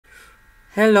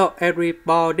Hello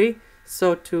everybody,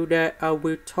 so today I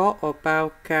will talk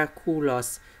about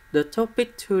calculus. The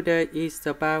topic today is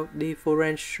about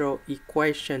differential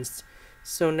equations.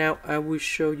 So now I will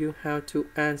show you how to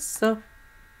answer.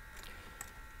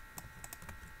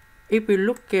 If we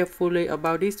look carefully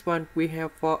about this one, we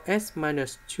have 4x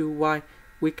minus 2y.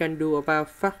 We can do about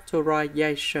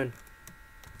factorization.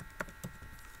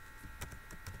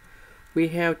 We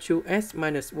have 2x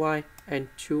minus y and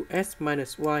 2x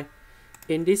minus y.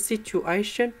 In this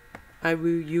situation, I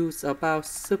will use about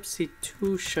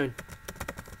substitution.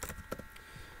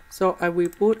 So I will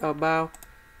put about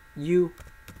u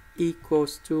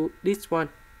equals to this one.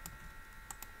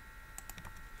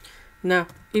 Now,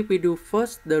 if we do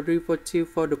first derivative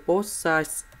for the both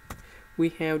sides, we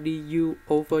have du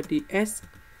over ds.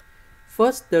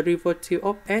 First derivative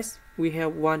of s, we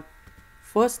have 1.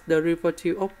 First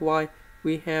derivative of y,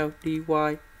 we have dy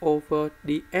over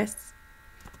ds.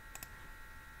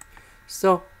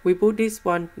 So we put this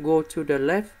one go to the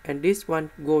left and this one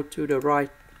go to the right.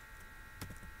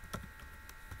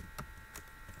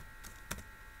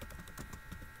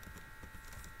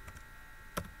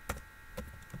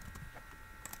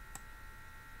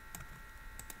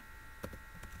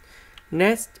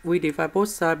 Next, we divide both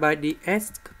sides by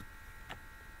ds.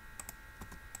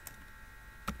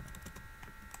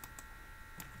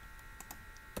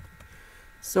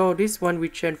 So this one we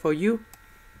change for u.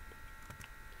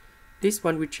 This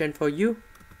one we change for u.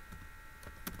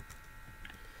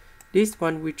 This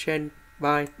one we change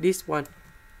by this one.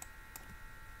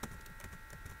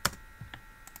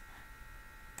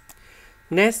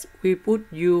 Next, we put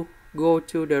u go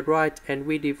to the right and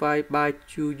we divide by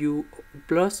 2u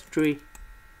plus 3.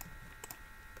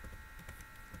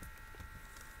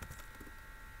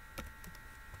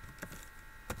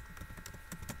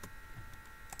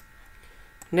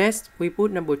 Next, we put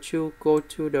number 2 go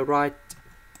to the right.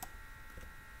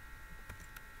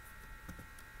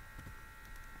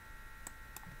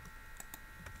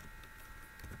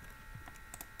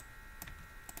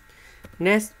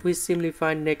 Next, we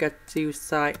simplify negative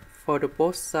side for the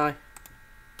both sides.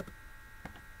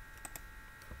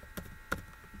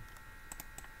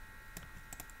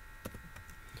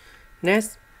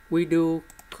 Next, we do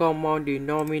common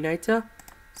denominator.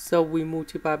 So we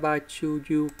multiply by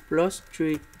 2u plus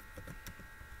 3.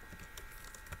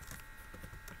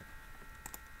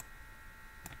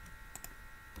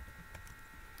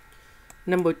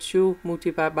 Number 2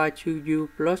 multiplied by 2u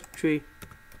plus 3.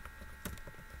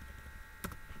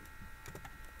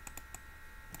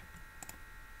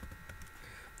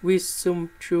 We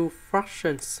sum through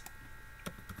fractions.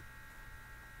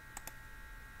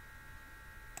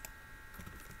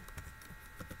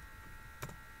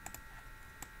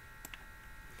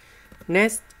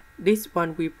 Next, this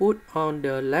one we put on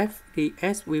the left, the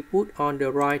s we put on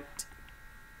the right.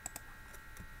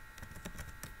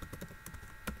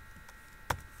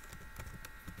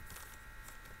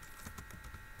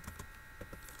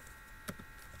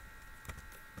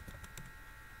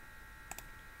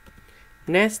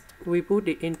 Next, we put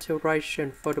the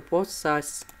integration for the both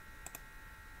sides.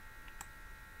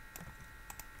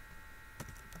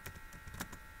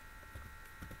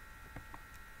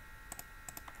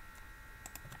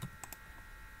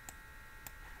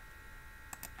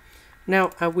 Now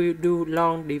I will do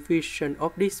long division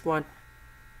of this one.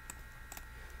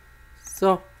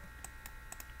 So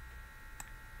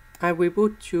I will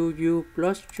put 2u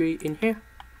plus 3 in here.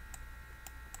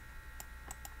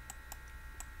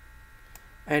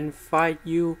 And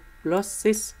 5u plus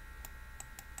 6.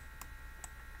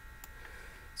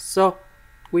 So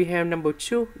we have number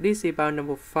 2, this is about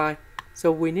number 5.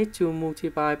 So we need to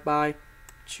multiply by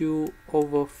 2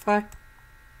 over 5.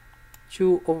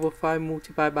 2 over 5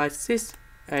 multiplied by 6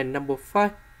 and number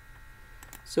 5.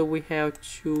 So we have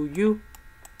 2u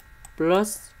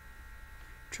plus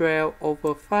 12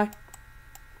 over 5.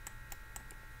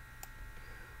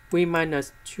 We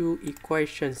minus 2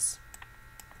 equations.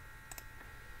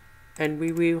 And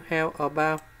we will have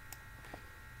about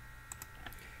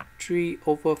 3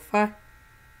 over 5.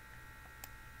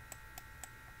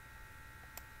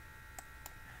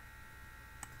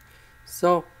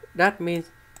 So that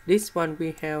means this one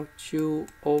we have 2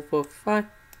 over 5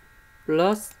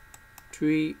 plus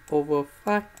 3 over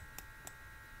 5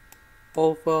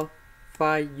 over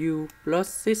 5u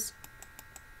plus 6.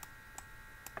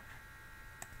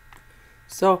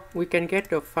 So we can get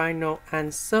the final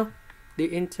answer.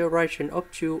 The integration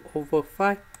of 2 over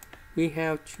 5, we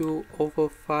have 2 over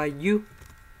 5u.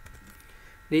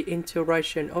 The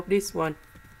integration of this one,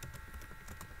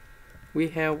 we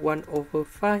have 1 over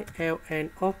 5 ln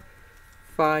of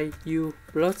 5u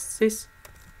plus 6.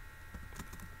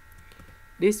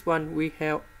 This one we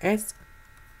have s.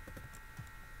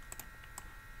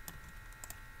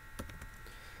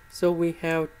 So we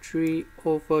have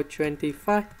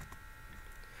 3/25.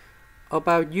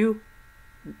 About u,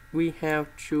 we have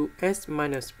 2x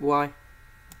minus y.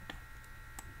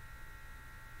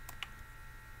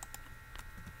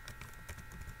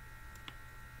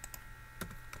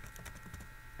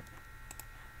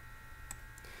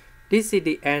 This is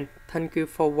the end. Thank you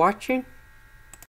for watching.